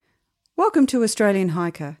Welcome to Australian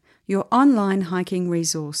Hiker, your online hiking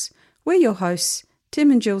resource. We're your hosts,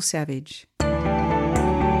 Tim and Jill Savage.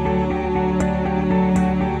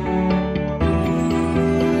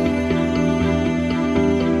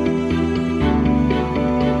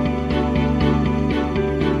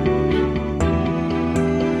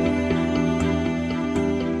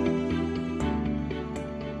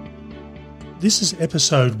 This is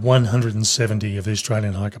episode 170 of the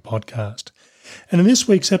Australian Hiker podcast. And in this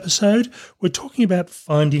week's episode, we're talking about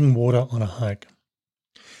finding water on a hike.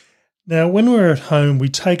 Now, when we're at home, we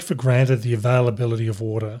take for granted the availability of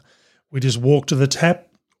water. We just walk to the tap,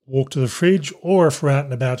 walk to the fridge, or if we're out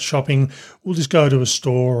and about shopping, we'll just go to a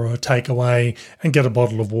store or a takeaway and get a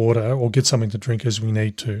bottle of water or get something to drink as we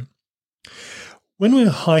need to. When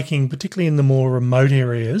we're hiking, particularly in the more remote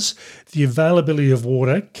areas, the availability of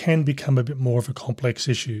water can become a bit more of a complex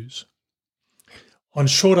issue. On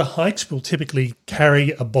shorter hikes, we'll typically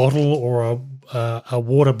carry a bottle or a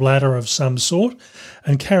water bladder of some sort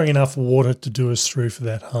and carry enough water to do us through for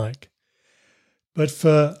that hike. But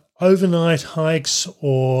for overnight hikes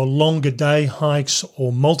or longer day hikes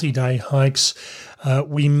or multi-day hikes,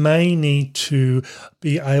 we may need to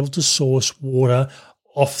be able to source water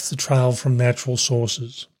off the trail from natural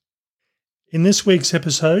sources. In this week's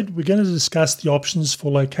episode, we're going to discuss the options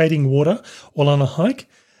for locating water while on a hike,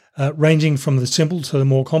 ranging from the simple to the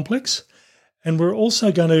more complex. And we're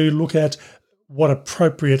also going to look at what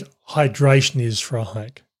appropriate hydration is for a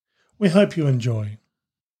hike. We hope you enjoy.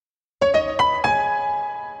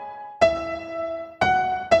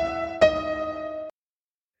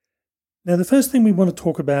 Now, the first thing we want to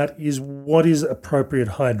talk about is what is appropriate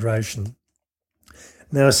hydration.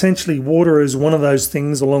 Now, essentially, water is one of those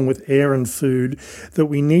things, along with air and food, that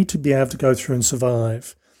we need to be able to go through and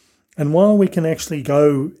survive. And while we can actually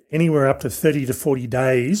go anywhere up to 30 to 40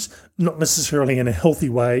 days, not necessarily in a healthy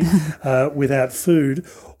way, without food,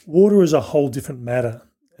 water is a whole different matter.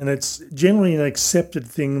 And it's generally an accepted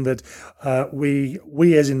thing that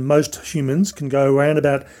we as in most humans, can go around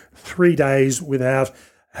about 3 days without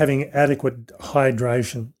having adequate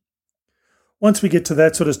hydration. Once we get to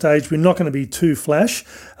that sort of stage, we're not going to be too flash.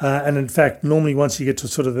 And in fact, normally once you get to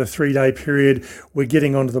sort of the 3-day period, we're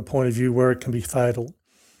getting onto the point of view where it can be fatal.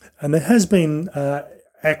 And there has been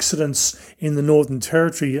accidents in the Northern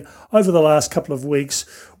Territory over the last couple of weeks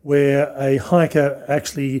where a hiker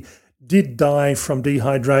actually did die from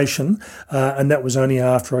dehydration, and that was only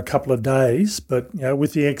after a couple of days. But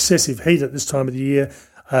with the excessive heat at this time of the year,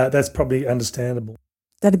 that's probably understandable.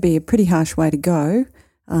 That'd be a pretty harsh way to go,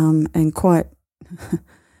 and quite,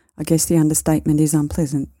 I guess the understatement is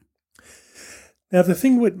unpleasant. Now, the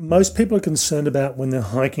thing that most people are concerned about when they're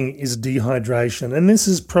hiking is dehydration. And this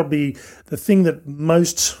is probably the thing that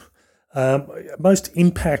most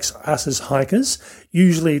impacts us as hikers.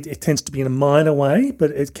 Usually it tends to be in a minor way,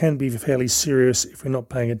 but it can be fairly serious if we're not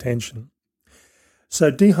paying attention.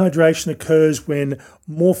 So dehydration occurs when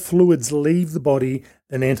more fluids leave the body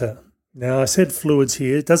than enter. Now, I said fluids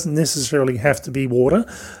here. It doesn't necessarily have to be water.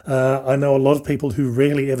 I know a lot of people who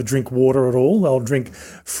rarely ever drink water at all. They'll drink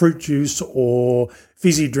fruit juice or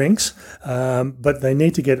fizzy drinks, but they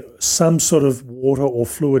need to get some sort of water or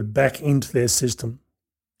fluid back into their system.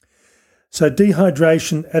 So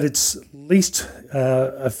dehydration at its least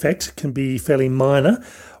effect can be fairly minor,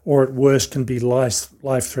 or at worst can be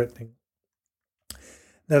life-threatening.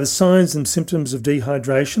 Now, the signs and symptoms of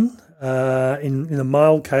dehydration, in a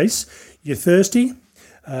mild case, you're thirsty,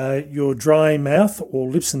 you're dry mouth or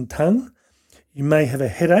lips and tongue, you may have a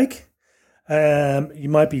headache, you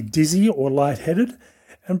might be dizzy or lightheaded,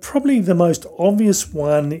 and probably the most obvious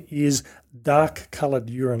one is dark-coloured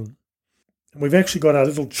urine. And we've actually got a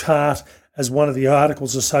little chart as one of the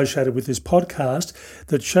articles associated with this podcast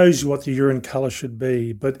that shows you what the urine colour should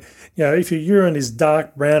be. But if your urine is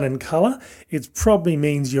dark brown in colour, it probably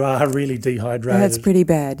means you are really dehydrated. That's pretty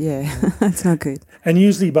bad, yeah. That's not good. And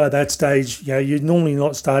usually by that stage, you're normally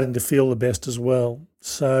not starting to feel the best as well.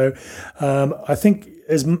 So I think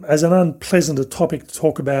as an unpleasant a topic to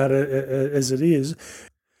talk about as it is,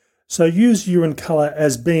 so use urine colour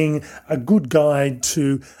as being a good guide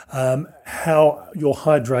to how your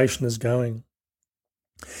hydration is going.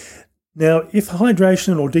 Now, if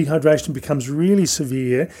hydration or dehydration becomes really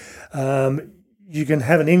severe, you can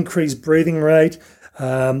have an increased breathing rate,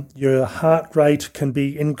 your heart rate can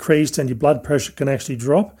be increased and your blood pressure can actually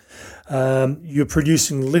drop. You're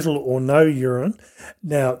producing little or no urine.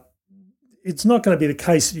 Now, it's not going to be the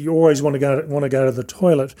case that you always want to go to the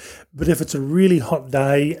toilet, but if it's a really hot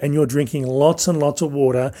day and you're drinking lots and lots of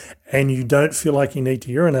water and you don't feel like you need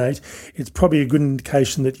to urinate, it's probably a good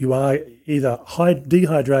indication that you are either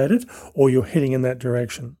dehydrated or you're heading in that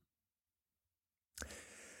direction.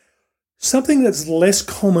 Something that's less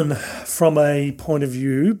common from a point of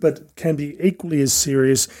view, but can be equally as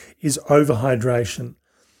serious, is overhydration.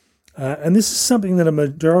 And this is something that a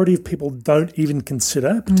majority of people don't even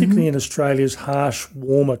consider, particularly in Australia's harsh,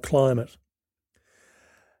 warmer climate.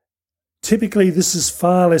 Typically, this is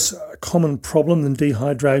far less a common problem than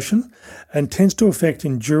dehydration and tends to affect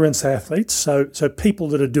endurance athletes, so people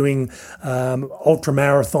that are doing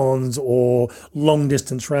ultramarathons or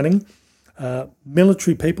long-distance running,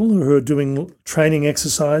 military people who are doing training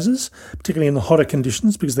exercises, particularly in the hotter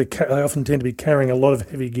conditions because they often tend to be carrying a lot of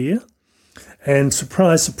heavy gear, and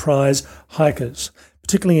surprise, surprise, hikers,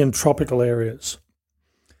 particularly in tropical areas.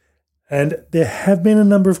 And there have been a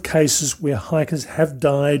number of cases where hikers have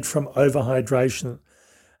died from overhydration.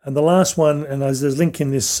 And the last one, and there's a link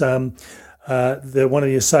in this, one of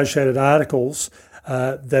the associated articles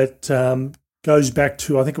that goes back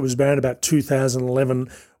to, I think it was around about 2011,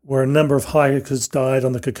 where a number of hikers died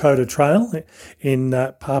on the Kokoda Trail in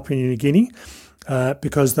Papua New Guinea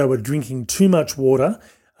because they were drinking too much water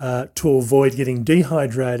to avoid getting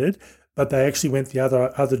dehydrated, but they actually went the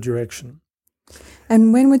other direction.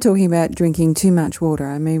 And when we're talking about drinking too much water,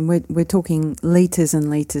 I mean we're talking litres and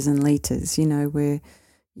litres and litres. And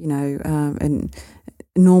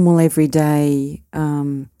normal everyday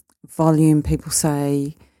volume. People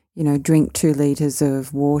say drink 2 litres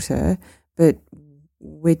of water, but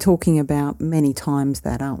we're talking about many times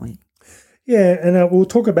that, aren't we? Yeah, and we'll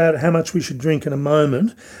talk about how much we should drink in a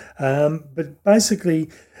moment. But basically,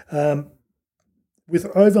 with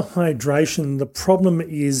overhydration, the problem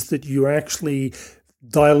is that you're actually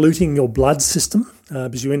diluting your blood system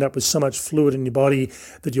because you end up with so much fluid in your body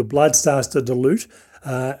that your blood starts to dilute.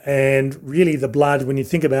 And really the blood, when you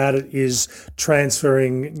think about it, is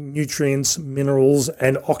transferring nutrients, minerals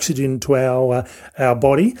and oxygen to our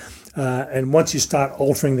body. And once you start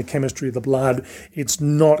altering the chemistry of the blood, it's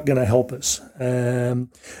not going to help us.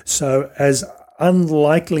 So as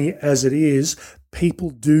unlikely as it is, people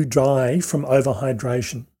do die from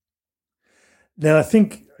overhydration. Now, I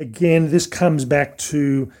think, again, this comes back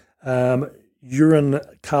to urine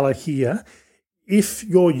colour here. If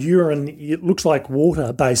your urine, it looks like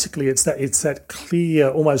water, basically, it's that clear,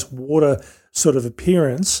 almost water sort of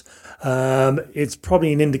appearance, it's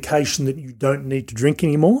probably an indication that you don't need to drink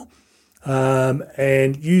anymore.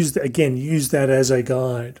 And use that as a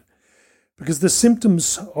guide. Because the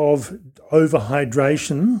symptoms of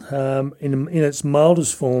overhydration in its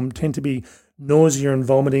mildest form tend to be nausea and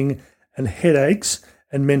vomiting and headaches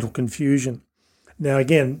and mental confusion. Now,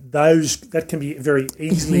 again, that can be very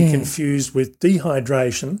easily confused with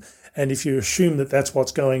dehydration, and if you assume that that's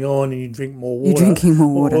what's going on and you drink more water, you're drinking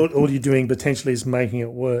more water. All you're doing potentially is making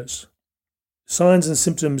it worse. Signs and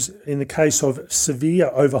symptoms in the case of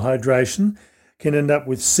severe overhydration can end up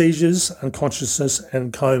with seizures, unconsciousness,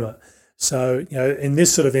 and coma. So, in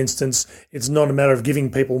this sort of instance, it's not a matter of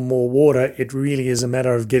giving people more water. It really is a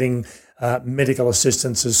matter of getting medical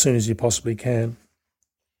assistance as soon as you possibly can.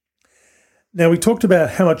 Now, we talked about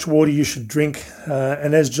how much water you should drink,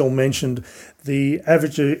 and as Jill mentioned, the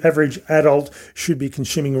average adult should be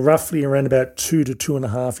consuming roughly around about 2 to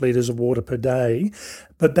 2.5 litres of water per day,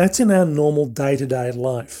 but that's in our normal day-to-day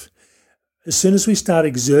life. As soon as we start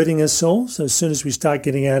exerting ourselves, as soon as we start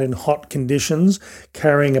getting out in hot conditions,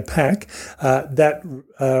 carrying a pack, that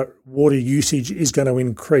water usage is going to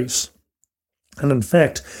increase. And in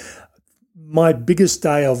fact, my biggest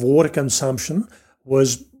day of water consumption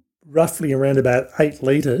was roughly around about 8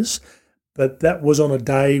 litres, but that was on a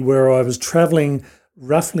day where I was travelling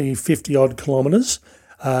roughly 50-odd kilometres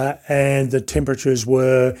and the temperatures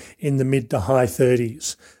were in the mid to high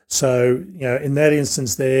 30s. So, in that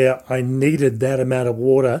instance there, I needed that amount of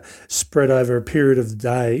water spread over a period of the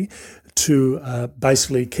day to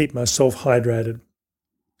basically keep myself hydrated.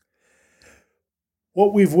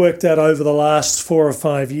 What we've worked out over the last 4 or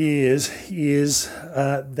 5 years is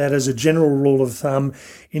that as a general rule of thumb,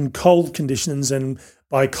 in cold conditions, and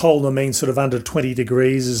by cold I mean sort of under 20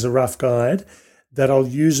 degrees is a rough guide, that I'll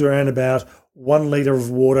use around about 1 litre of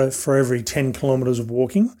water for every 10 kilometres of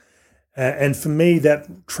walking. And for me,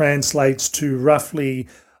 that translates to roughly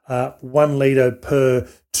 1 litre per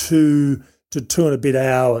 2 to 2 and a bit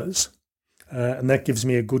hours. And that gives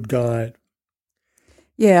me a good guide.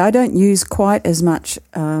 Yeah, I don't use quite as much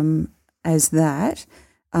as that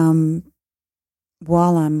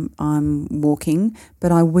while I'm walking,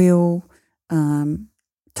 but I will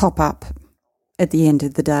top up at the end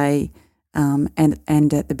of the day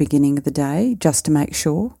and at the beginning of the day just to make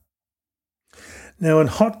sure. Now, in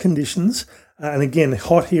hot conditions, And again,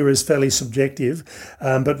 hot here is fairly subjective,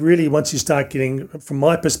 but really once you start getting, from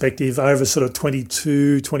my perspective, over sort of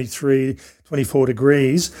 22, 23, 24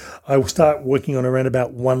 degrees, I will start working on around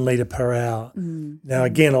about 1 litre per hour. Now,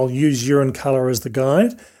 again, I'll use urine colour as the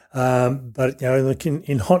guide, but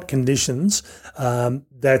in hot conditions,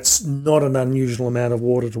 that's not an unusual amount of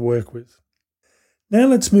water to work with. Now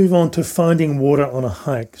let's move on to finding water on a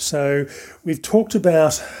hike. So we've talked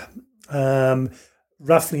about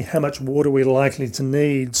roughly how much water we're likely to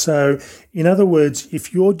need. So in other words,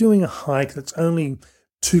 if you're doing a hike that's only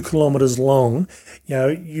 2 kilometres long,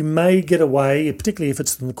 you may get away, particularly if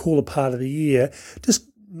it's in the cooler part of the year, just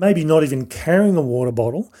maybe not even carrying a water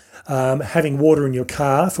bottle, having water in your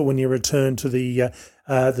car for when you return to the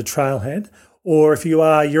trailhead, or if you're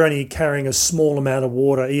only carrying a small amount of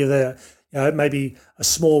water, either maybe a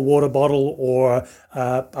small water bottle or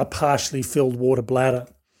a partially filled water bladder.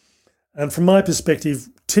 And from my perspective,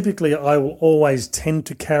 typically I will always tend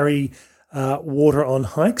to carry water on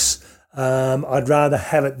hikes. I'd rather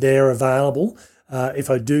have it there available if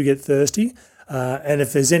I do get thirsty. And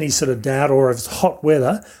if there's any sort of doubt, or if it's hot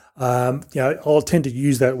weather, I'll tend to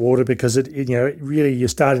use that water because it really you're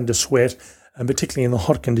starting to sweat, and particularly in the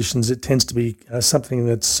hot conditions, it tends to be something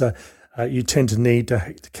that's you tend to need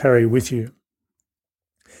to carry with you.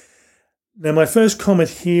 Now, my first comment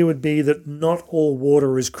here would be that not all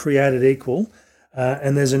water is created equal,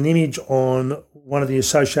 and there's an image on one of the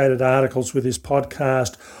associated articles with this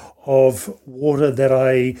podcast of water that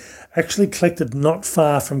I actually collected not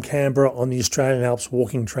far from Canberra on the Australian Alps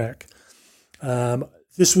walking track.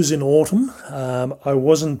 This was in autumn. I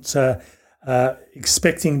wasn't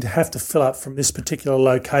expecting to have to fill up from this particular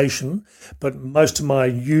location, but most of my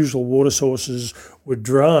usual water sources were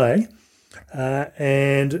dry,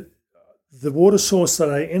 and the water source that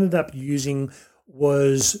I ended up using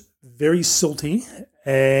was very silty,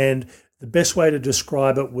 and the best way to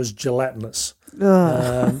describe it was gelatinous.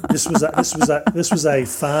 This was a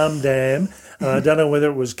farm dam. I don't know whether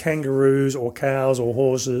it was kangaroos or cows or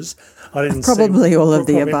horses. I didn't probably see, all of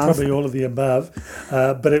the above. Probably all of the above,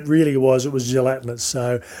 but it really was. It was gelatinous.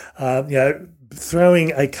 So,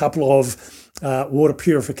 throwing a couple of water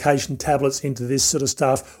purification tablets into this sort of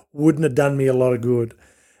stuff wouldn't have done me a lot of good.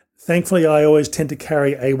 Thankfully, I always tend to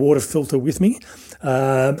carry a water filter with me,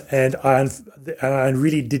 and I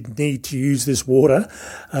really did need to use this water.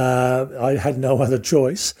 I had no other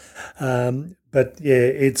choice. But yeah,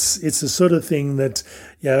 it's the sort of thing that,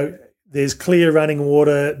 there's clear running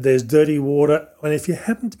water, there's dirty water, and if you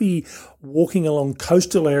happen to be walking along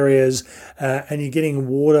coastal areas and you're getting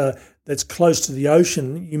water that's close to the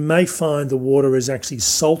ocean, you may find the water is actually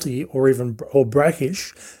salty or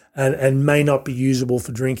brackish, and may not be usable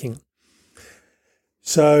for drinking.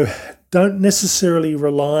 So don't necessarily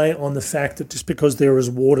rely on the fact that just because there is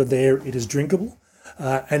water there, it is drinkable.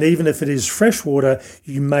 And even if it is fresh water,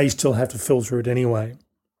 you may still have to filter it anyway.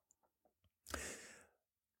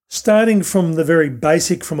 Starting from the very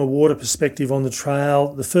basic from a water perspective on the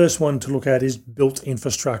trail, the first one to look at is built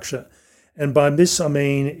infrastructure. And by this, I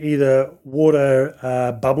mean either water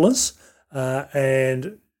bubblers,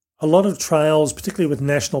 and a lot of trails, particularly with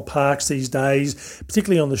national parks these days,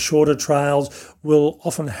 particularly on the shorter trails, will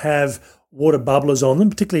often have water bubblers on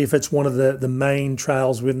them, particularly if it's one of the main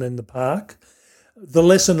trails within the park. The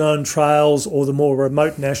lesser known trails or the more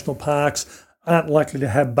remote national parks aren't likely to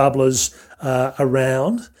have bubblers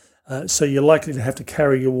around, so you're likely to have to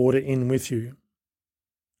carry your water in with you.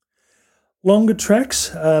 Longer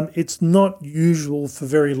tracks, it's not usual for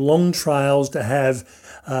very long trails to have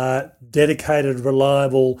dedicated,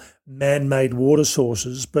 reliable, man-made water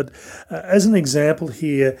sources. But as an example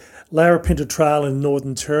here, Larapinta Trail in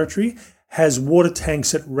Northern Territory has water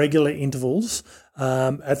tanks at regular intervals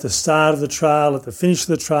at the start of the trail, at the finish of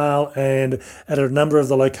the trail, and at a number of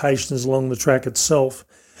the locations along the track itself.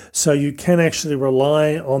 So you can actually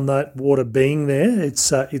rely on that water being there.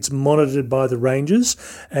 It's monitored by the rangers,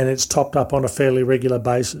 and it's topped up on a fairly regular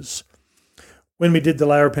basis. When we did the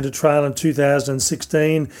Larapinta Trail in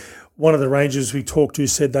 2016, one of the rangers we talked to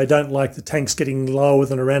said they don't like the tanks getting lower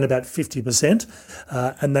than around about 50%,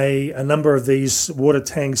 and a number of these water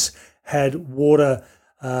tanks had water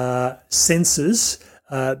sensors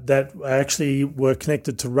that actually were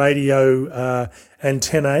connected to radio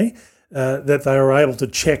antennae that they were able to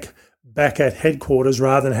check back at headquarters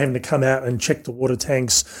rather than having to come out and check the water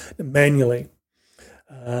tanks manually.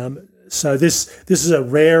 So this is a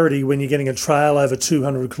rarity when you're getting a trail over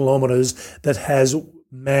 200 kilometres that has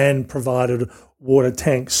man-provided water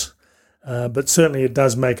tanks, but certainly it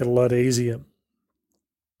does make it a lot easier.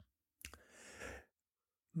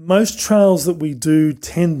 Most trails that we do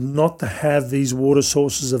tend not to have these water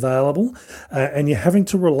sources available, and you're having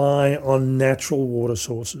to rely on natural water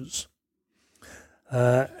sources.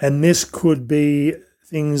 And this could be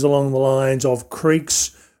things along the lines of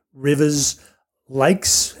creeks, rivers,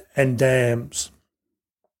 lakes, and dams.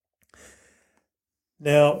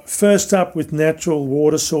 Now, first up with natural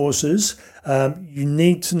water sources, you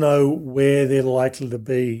need to know where they're likely to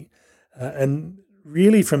be. And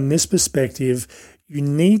really from this perspective, you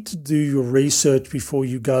need to do your research before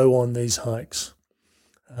you go on these hikes.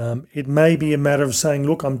 It may be a matter of saying,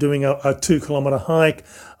 look, I'm doing a 2-kilometre hike.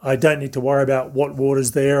 I don't need to worry about what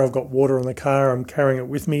water's there. I've got water in the car. I'm carrying it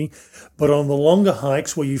with me. But on the longer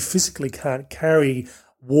hikes where you physically can't carry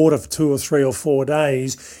water for 2 or 3 or 4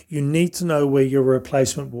 days, you need to know where your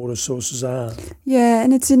replacement water sources are. Yeah,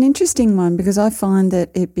 and it's an interesting one because I find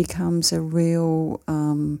that it becomes a real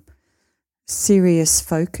serious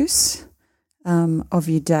focus of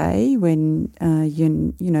your day when you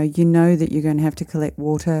know that you're going to have to collect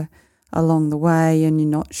water along the way and you're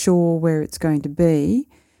not sure where it's going to be.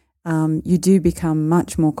 You do become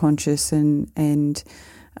much more conscious and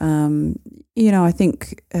I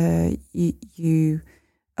think you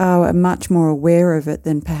are much more aware of it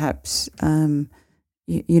than perhaps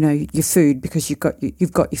your food, because you've got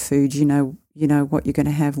your food. You know what you're going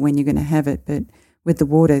to have when you're going to have it, but with the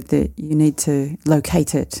water, that you need to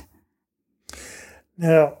locate it.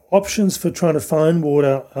 Now, options for trying to find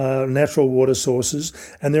water are natural water sources,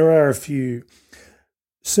 and there are a few.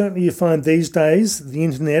 Certainly you find these days the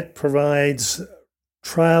internet provides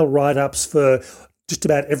trail write-ups for just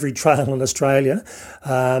about every trail in Australia.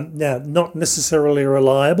 Now, not necessarily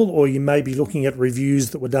reliable, or you may be looking at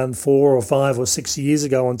reviews that were done 4 or 5 or 6 years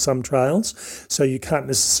ago on some trails, so you can't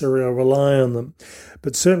necessarily rely on them.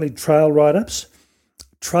 But certainly trail write-ups,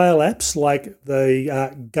 trail apps like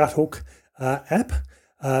the Guthook app.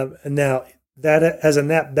 Now, that as an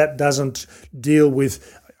app, that doesn't deal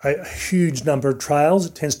with a huge number of trails.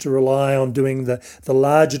 It tends to rely on doing the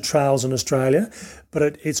larger trails in Australia,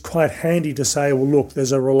 but it's quite handy to say, well, look,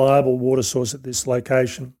 there's a reliable water source at this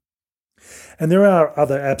location. And there are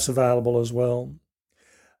other apps available as well.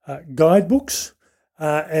 Guidebooks,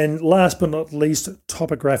 and last but not least,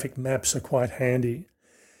 topographic maps are quite handy.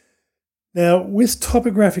 Now, with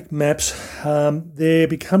topographic maps, they're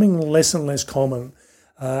becoming less and less common.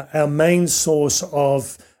 Our main source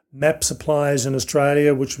of map suppliers in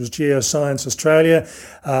Australia, which was Geoscience Australia,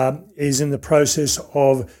 is in the process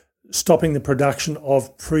of stopping the production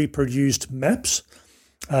of pre-produced maps.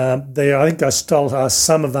 I think there still are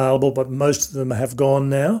some available, but most of them have gone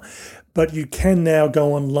now. But you can now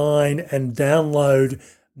go online and download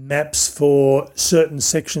maps for certain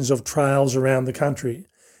sections of trails around the country.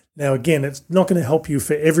 Now, again, it's not going to help you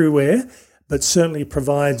for everywhere, but certainly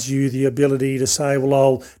provides you the ability to say, well,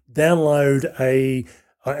 I'll download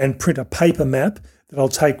and print a paper map that I'll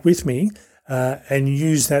take with me and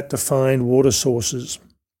use that to find water sources.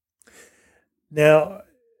 Now,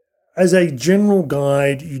 as a general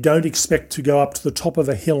guide, you don't expect to go up to the top of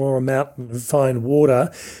a hill or a mountain and find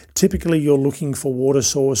water. Typically, you're looking for water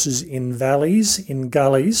sources in valleys, in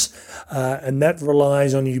gullies, and that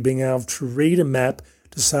relies on you being able to read a map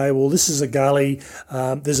to say, well, this is a gully,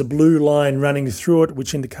 there's a blue line running through it,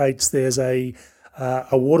 which indicates there's a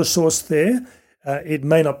water source there. It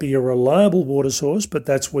may not be a reliable water source, but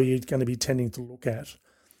that's where you're going to be tending to look at.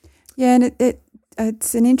 Yeah, and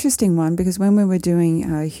it's an interesting one because when we were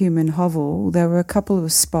doing Human Hovel, there were a couple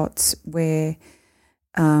of spots where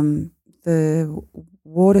the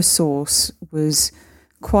water source was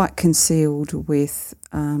quite concealed with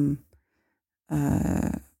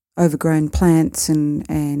overgrown plants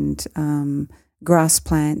and grass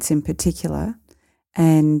plants in particular,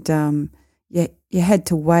 and you had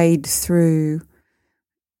to wade through.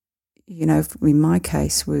 In my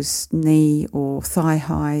case, was knee or thigh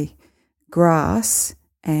high grass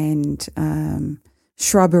and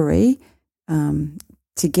shrubbery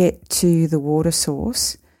to get to the water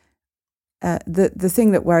source. The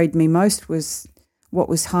thing that worried me most was what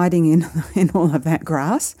was hiding in all of that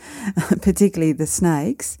grass, particularly the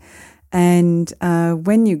snakes. And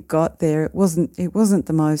when you got there, it wasn't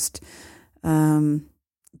the most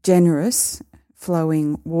generous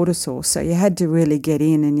flowing water source. So you had to really get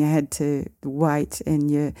in and you had to wait and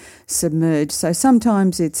you submerge. So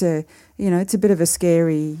sometimes it's a bit of a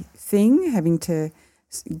scary thing having to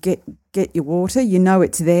get your water.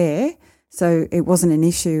 It's there. So it wasn't an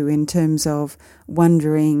issue in terms of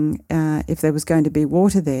wondering if there was going to be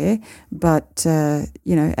water there, but,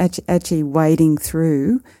 actually wading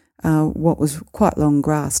through what was quite long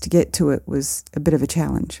grass to get to it was a bit of a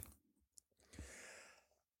challenge.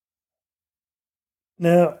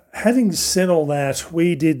 Now, having said all that,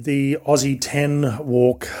 we did the Aussie 10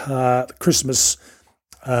 walk Christmas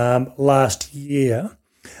last year.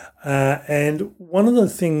 And one of the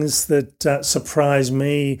things that surprised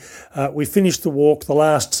me, we finished the walk. The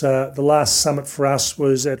last summit for us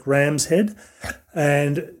was at Ram's Head,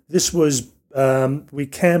 and this was we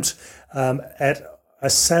camped at a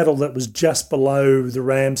saddle that was just below the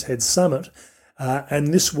Ram's Head summit, and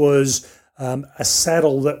this was a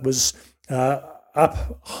saddle that was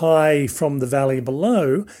up high from the valley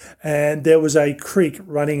below, and there was a creek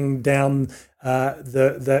running down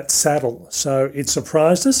that saddle. So it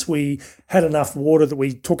surprised us. We had enough water that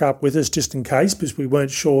we took up with us just in case, because we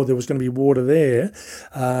weren't sure there was going to be water there.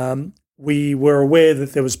 We were aware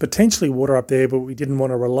that there was potentially water up there, but we didn't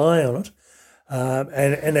want to rely on it.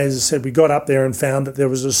 And as I said, we got up there and found that there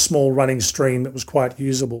was a small running stream that was quite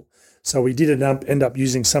usable. So we did end up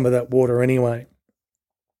using some of that water anyway.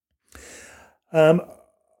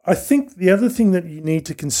 I think the other thing that you need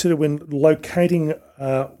to consider when locating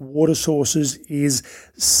water sources is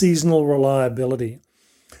seasonal reliability.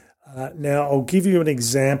 Now, I'll give you an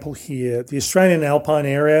example here. The Australian Alpine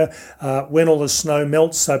area, when all the snow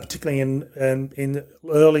melts, so particularly in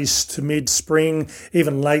early to mid-spring,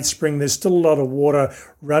 even late spring, there's still a lot of water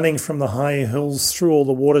running from the higher hills through all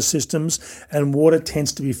the water systems, and water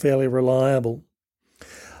tends to be fairly reliable.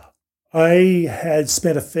 I had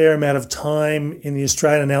spent a fair amount of time in the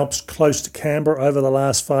Australian Alps close to Canberra over the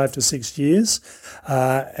last 5 to 6 years.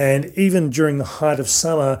 And even during the height of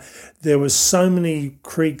summer, there was so many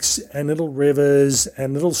creeks and little rivers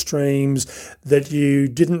and little streams that you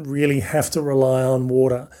didn't really have to rely on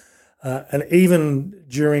water. And even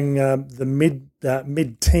during the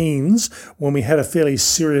mid-teens, when we had a fairly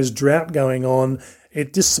serious drought going on,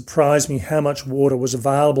 it just surprised me how much water was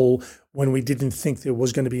available when we didn't think there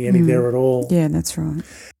was going to be any there at all. Yeah, that's right.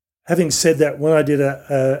 Having said that, when I did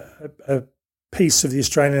a piece of the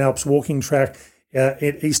Australian Alps walking track at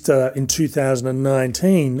Easter in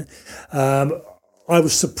 2019, I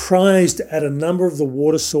was surprised at a number of the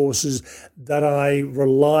water sources that I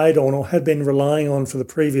relied on or had been relying on for the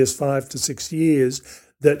previous 5 to 6 years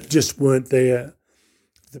that just weren't there.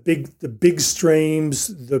 The big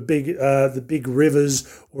streams, the big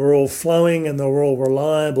rivers were all flowing and they were all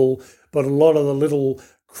reliable, but a lot of the little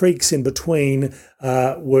creeks in between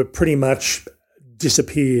were pretty much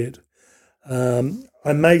disappeared.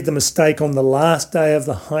 I made the mistake on the last day of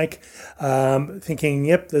the hike, thinking,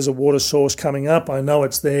 yep, there's a water source coming up. I know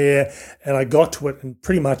it's there, and I got to it, and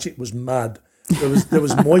pretty much it was mud. There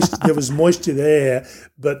was moisture there,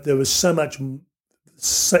 but there was so much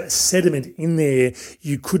sediment in there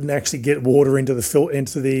you couldn't actually get water into the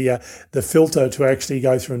filter to actually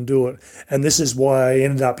go through and do it. And this is why I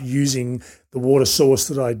ended up using the water source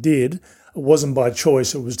that I did. It wasn't by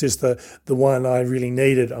choice, it was just the one I really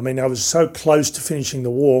needed. I mean, I was so close to finishing the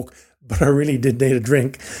walk, but I really did need a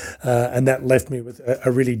drink, and that left me with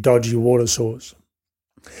a really dodgy water source.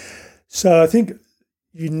 So I think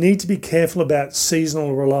you need to be careful about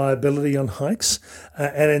seasonal reliability on hikes,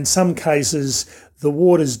 and in some cases the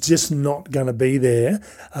water's just not going to be there,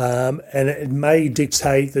 and it may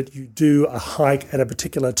dictate that you do a hike at a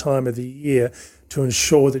particular time of the year to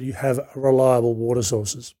ensure that you have reliable water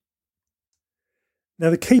sources.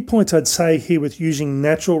 Now, the key points I'd say here with using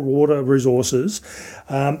natural water resources,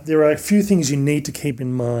 there are a few things you need to keep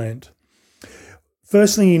in mind.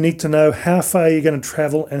 Firstly, you need to know how far you're going to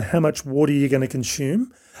travel and how much water you're going to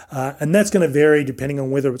consume, and that's going to vary depending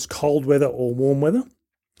on whether it's cold weather or warm weather.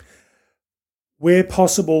 Where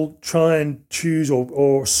possible, try and choose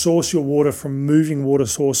or source your water from moving water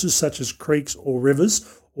sources such as creeks or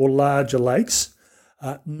rivers or larger lakes.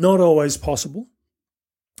 Not always possible.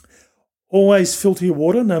 Always filter your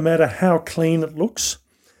water, no matter how clean it looks.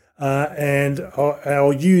 And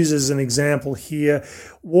I'll use as an example here,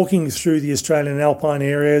 walking through the Australian Alpine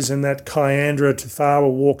areas in that Kiandra to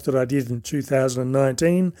Tharwa walk that I did in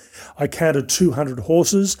 2019. I counted 200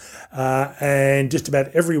 horses, and just about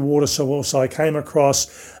every water source I came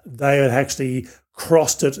across, they had actually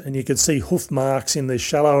crossed it, and you could see hoof marks in the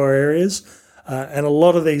shallower areas. And a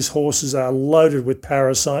lot of these horses are loaded with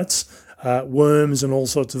parasites, worms and all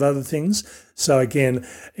sorts of other things. So again,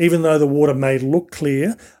 even though the water may look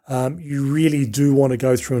clear, you really do want to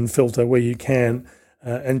go through and filter where you can.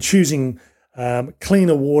 And choosing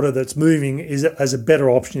cleaner water that's moving is as a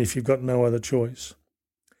better option if you've got no other choice.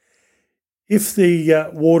 If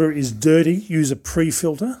the water is dirty, use a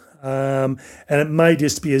pre-filter, and it may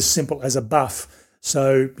just be as simple as a buff.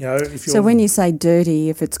 So, if you're... So when you say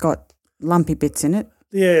dirty, if it's got lumpy bits in it?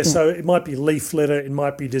 Yeah, so it might be leaf litter, it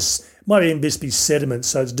might even just be sediment,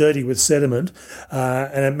 so it's dirty with sediment,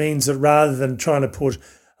 and it means that rather than trying to put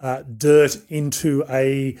dirt into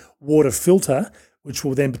a water filter, which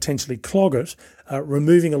will then potentially clog it,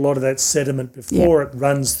 removing a lot of that sediment before it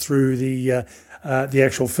runs through the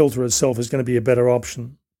actual filter itself is going to be a better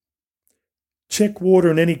option. Check water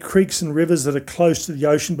in any creeks and rivers that are close to the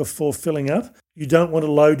ocean before filling up. You don't want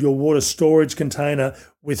to load your water storage container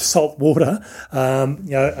with salt water.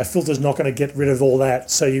 A filter's not going to get rid of all that.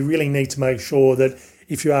 So you really need to make sure that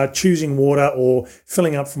if you are choosing water or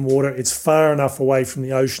filling up from water, it's far enough away from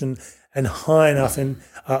the ocean and high enough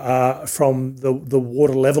from the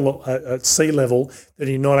water level at sea level that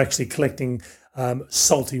you're not actually collecting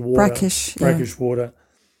salty water, brackish water.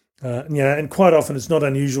 And quite often it's not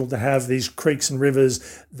unusual to have these creeks and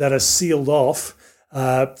rivers that are sealed off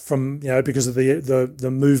because of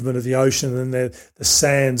the movement of the ocean and the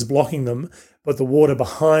sands blocking them, but the water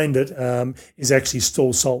behind it is actually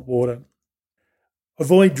still salt water.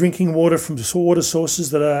 Avoid drinking water from water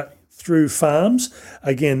sources that are through farms.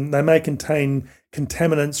 Again, they may contain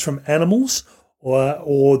contaminants from animals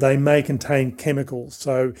or they may contain chemicals.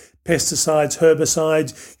 So pesticides,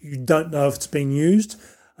 herbicides, you don't know if it's been used.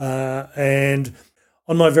 And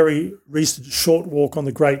on my very recent short walk on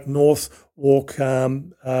the Great North Walk,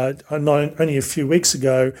 only a few weeks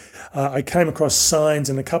ago, I came across signs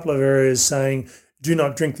in a couple of areas saying, do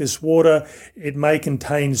not drink this water. It may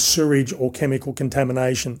contain sewage or chemical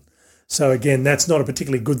contamination. So again, that's not a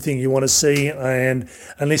particularly good thing you want to see. And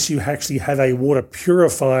unless you actually have a water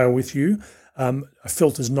purifier with you, a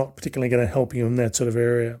filter is not particularly going to help you in that sort of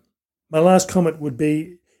area. My last comment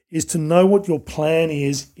is to know what your plan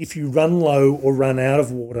is if you run low or run out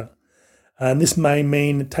of water. And this may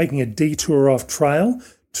mean taking a detour off trail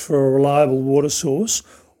to a reliable water source,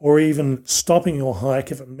 or even stopping your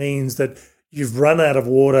hike if it means that you've run out of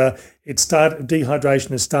water,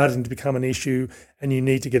 dehydration is starting to become an issue and you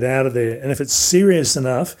need to get out of there. And if it's serious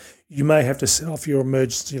enough, you may have to set off your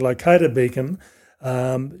emergency locator beacon.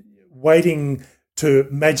 Waiting to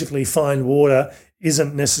magically find water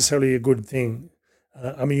isn't necessarily a good thing.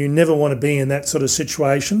 You never want to be in that sort of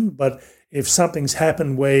situation, but if something's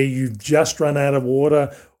happened where you've just run out of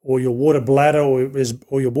water or your water bladder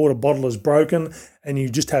or your water bottle is broken and you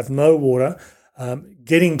just have no water,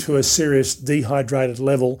 getting to a serious dehydrated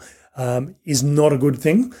level is not a good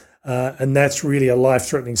thing, and that's really a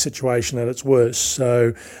life-threatening situation at its worst.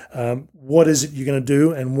 So what is it you're going to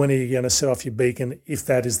do and when are you going to set off your beacon if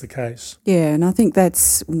that is the case? Yeah, and I think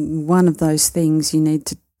that's one of those things you need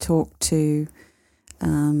to talk to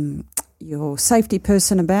your safety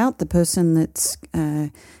person about, the person that's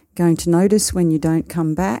going to notice when you don't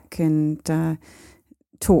come back, and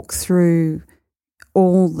talk through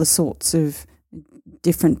all the sorts of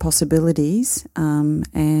different possibilities,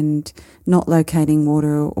 and not locating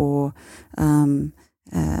water or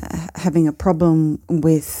having a problem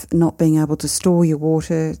with not being able to store your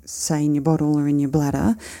water, say in your bottle or in your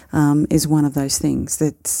bladder, is one of those things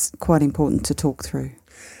that's quite important to talk through.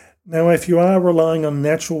 Now, if you are relying on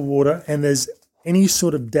natural water and there's any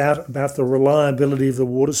sort of doubt about the reliability of the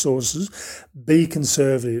water sources, be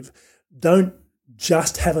conservative. Don't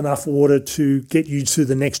just have enough water to get you to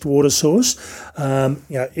the next water source.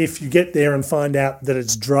 If you get there and find out that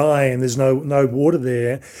it's dry and there's no water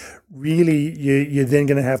there, really you're then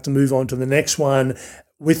going to have to move on to the next one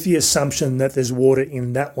with the assumption that there's water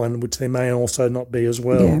in that one, which there may also not be as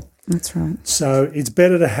well. Yeah, that's right. So it's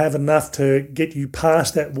better to have enough to get you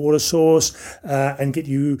past that water source and get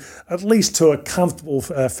you at least to a comfortable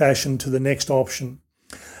fashion to the next option.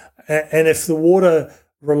 And if the water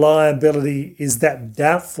reliability is that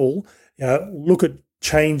doubtful, look at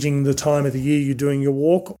changing the time of the year you're doing your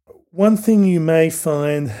walk. One thing you may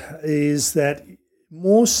find is that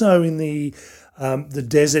more so in the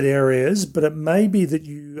desert areas, but it may be that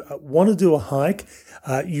you want to do a hike,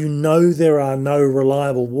 there are no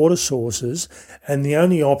reliable water sources, and the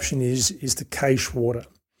only option is to cache water.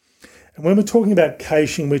 And when we're talking about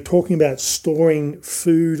caching, we're talking about storing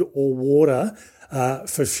food or water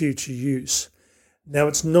for future use. Now,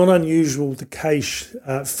 it's not unusual to cache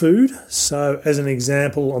food. So, as an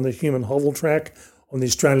example, on the Human Hovel track, on the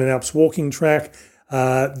Australian Alps walking track,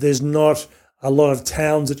 there's not a lot of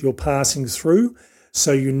towns that you're passing through.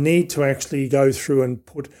 So you need to actually go through and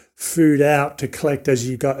put food out to collect as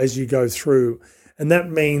you go through. And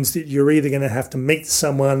that means that you're either going to have to meet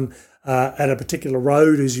someone at a particular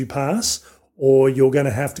road as you pass, or you're going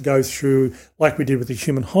to have to go through, like we did with the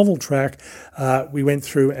Human Hovel track. We went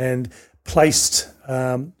through and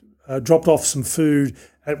dropped off some food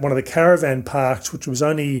at one of the caravan parks, which was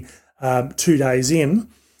only 2 days in.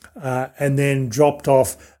 and then dropped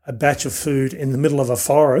off a batch of food in the middle of a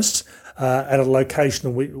forest at a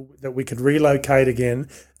location that we could relocate again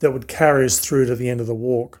that would carry us through to the end of the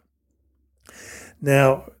walk.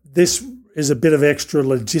 Now, this is a bit of extra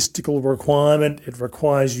logistical requirement. It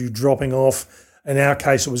requires you dropping off. In our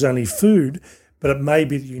case, it was only food, but it may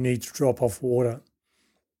be that you need to drop off water.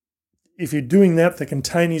 If you're doing that, the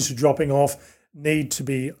containers you're dropping off need to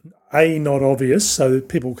be not obvious, so that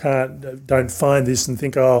people don't find this and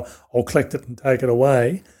think, oh, I'll collect it and take it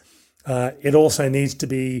away. It also needs to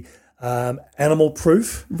be animal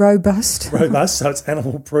proof. Robust, so it's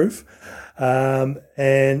animal proof. And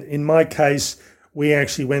in my case, we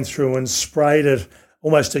actually went through and sprayed it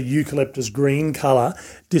almost a eucalyptus green colour,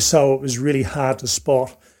 just so it was really hard to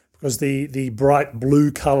spot, because the bright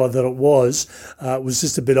blue colour that it was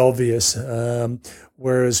just a bit obvious.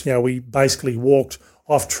 Whereas, we basically walked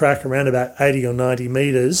off track around about 80 or 90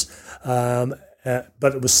 metres, but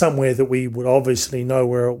it was somewhere that we would obviously know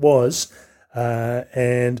where it was.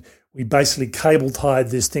 And we basically cable tied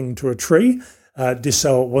this thing to a tree, just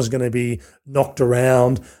so it wasn't going to be knocked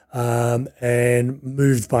around and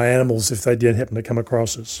moved by animals if they did happen to come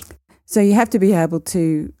across us. So you have to be able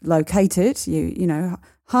to locate it,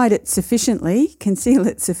 hide it sufficiently, conceal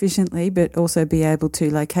it sufficiently, but also be able to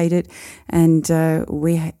locate it. And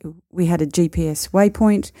we had a GPS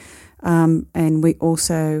waypoint, and we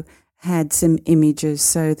also had some images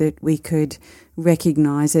so that we could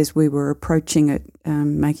recognise as we were approaching it,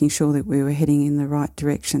 making sure that we were heading in the right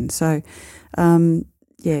direction. So,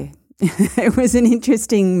 it was an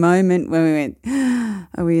interesting moment when we went,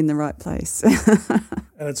 are we in the right place?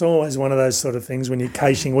 And it's always one of those sort of things when you're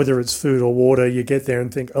caching, whether it's food or water, you get there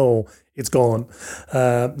and think, oh, it's gone.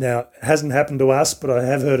 Now, it hasn't happened to us, but I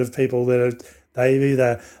have heard of people that they've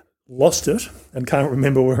either lost it and can't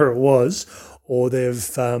remember where it was, or they've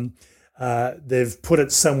put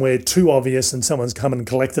it somewhere too obvious and someone's come and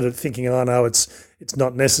collected it thinking, oh, no, it's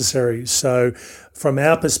not necessary. So from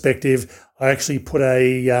our perspective, I actually put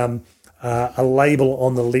a label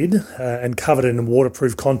on the lid and covered it in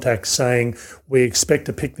waterproof contact saying, we expect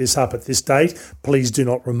to pick this up at this date, please do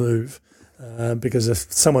not remove. Because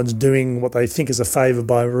if someone's doing what they think is a favour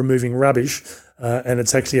by removing rubbish, and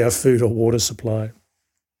it's actually our food or water supply.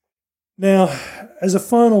 Now, as a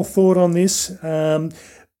final thought on this,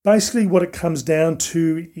 basically what it comes down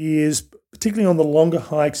to is, particularly on the longer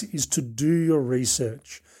hikes, is to do your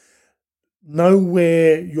research. Know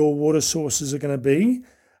where your water sources are going to be,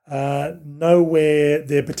 know where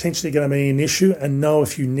they're potentially going to be an issue, and know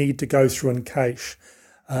if you need to go through and cache.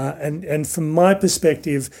 And from my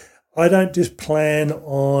perspective, I don't just plan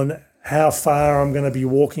on how far I'm going to be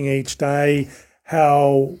walking each day,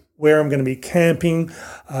 where I'm going to be camping,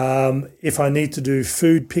 if I need to do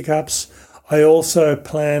food pickups. I also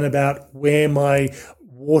plan about where my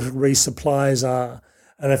water resupplies are.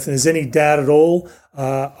 And if there's any doubt at all,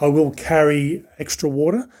 I will carry extra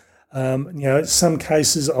water. In some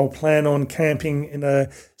cases I'll plan on camping in a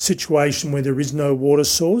situation where there is no water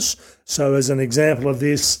source. So as an example of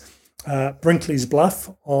this, Brinkley's Bluff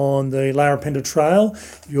on the Larapinta Trail,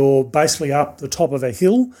 you're basically up the top of a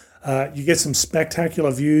hill. You get some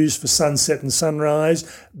spectacular views for sunset and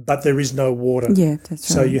sunrise, but there is no water. Yeah, that's right.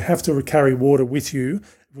 So you have to carry water with you,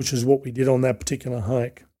 which is what we did on that particular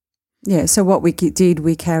hike. Yeah, so what we did,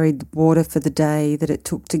 we carried water for the day that it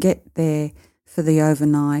took to get there for the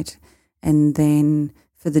overnight, and then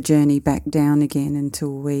for the journey back down again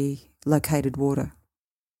until we located water.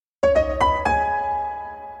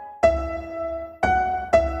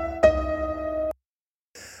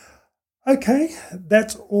 Okay,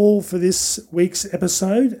 that's all for this week's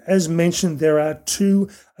episode. As mentioned, there are 2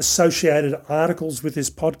 associated articles with this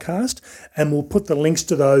podcast, and we'll put the links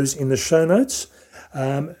to those in the show notes,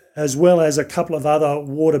 as well as a couple of other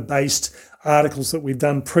water-based articles that we've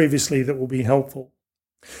done previously that will be helpful.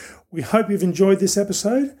 We hope you've enjoyed this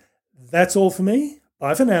episode. That's all for me.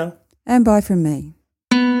 Bye for now. And bye from me.